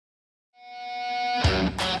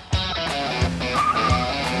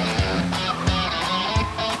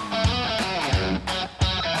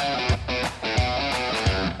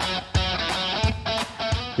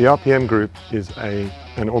The RPM Group is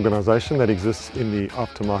an organisation that exists in the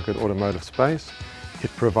aftermarket automotive space. It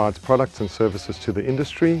provides products and services to the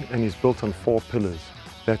industry and is built on 4 pillars,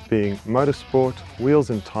 that being motorsport, wheels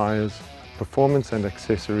and tyres, performance and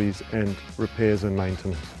accessories, and repairs and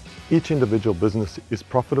maintenance. Each individual business is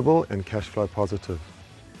profitable and cash flow positive.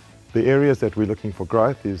 The areas that we're looking for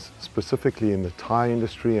growth is specifically in the tyre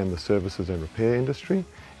industry and the services and repair industry,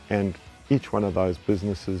 and each one of those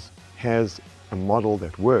businesses has a model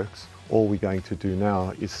that works. All we're going to do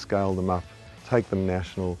now is scale them up, take them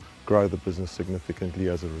national, grow the business significantly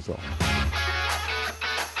as a result.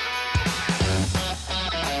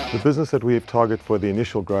 The business that we have targeted for the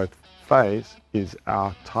initial growth phase is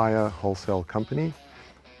our tyre wholesale company.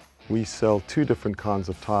 We sell 2 different kinds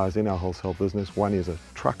of tyres in our wholesale business. One is a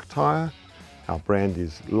truck tyre. Our brand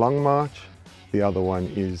is Long March. The other one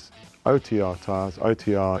is OTR tyres.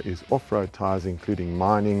 OTR is off-road tyres including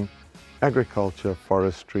mining, agriculture,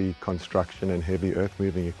 forestry, construction and heavy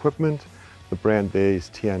earth-moving equipment. The brand there is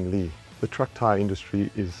Tian Li. The truck tyre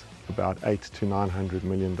industry is about $800 to $900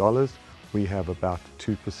 million. We have about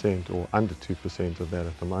 2% or under 2% of that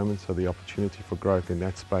at the moment, so the opportunity for growth in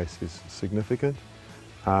that space is significant.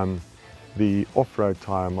 The off-road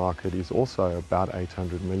tyre market is also about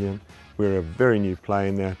 800 million. We're a very new play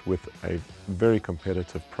in that with a very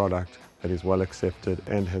competitive product that is well accepted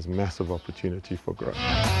and has massive opportunity for growth.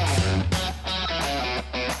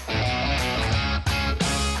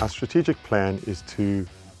 Our strategic plan is to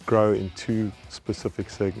grow in 2 specific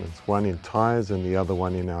segments, one in tyres and the other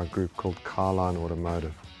one in our group called Carline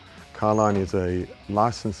Automotive. Carline is a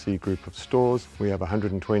licensee group of stores. We have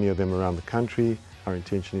 120 of them around the country. Our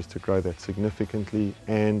intention is to grow that significantly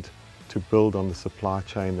and to build on the supply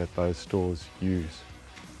chain that those stores use.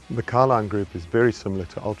 The Carline Group is very similar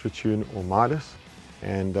to Ultratune or Midas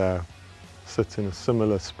and sits in a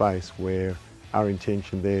similar space where our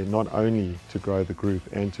intention there not only to grow the group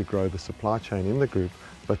and to grow the supply chain in the group,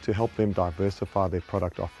 but to help them diversify their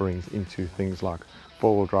product offerings into things like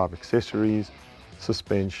 4-wheel drive accessories,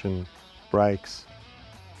 suspension, brakes,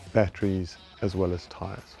 batteries, as well as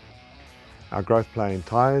tyres. Our growth play in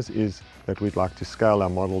tyres is that we'd like to scale our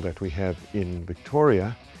model that we have in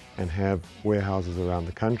Victoria and have warehouses around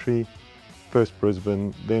the country, first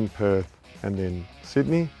Brisbane, then Perth and then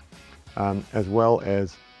Sydney, as well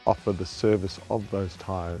as offer the service of those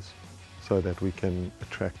tyres so that we can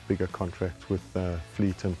attract bigger contracts with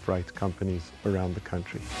fleet and freight companies around the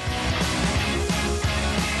country.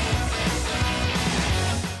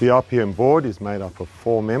 The RPM board is made up of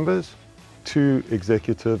 4 members, 2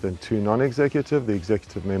 executive and 2 non-executive. The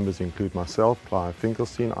executive members include myself, Clive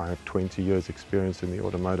Finkelstein. I have 20 years experience in the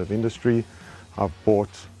automotive industry. I've bought,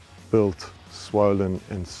 built, swollen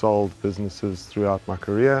and sold businesses throughout my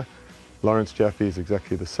career. Lawrence Jaffe is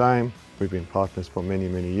exactly the same. We've been partners for many,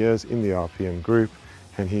 many years in the RPM group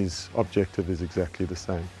and his objective is exactly the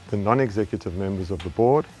same. The non-executive members of the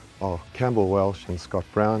board are Campbell Welsh and Scott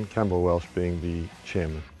Brown, Campbell Welsh being the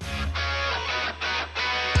chairman.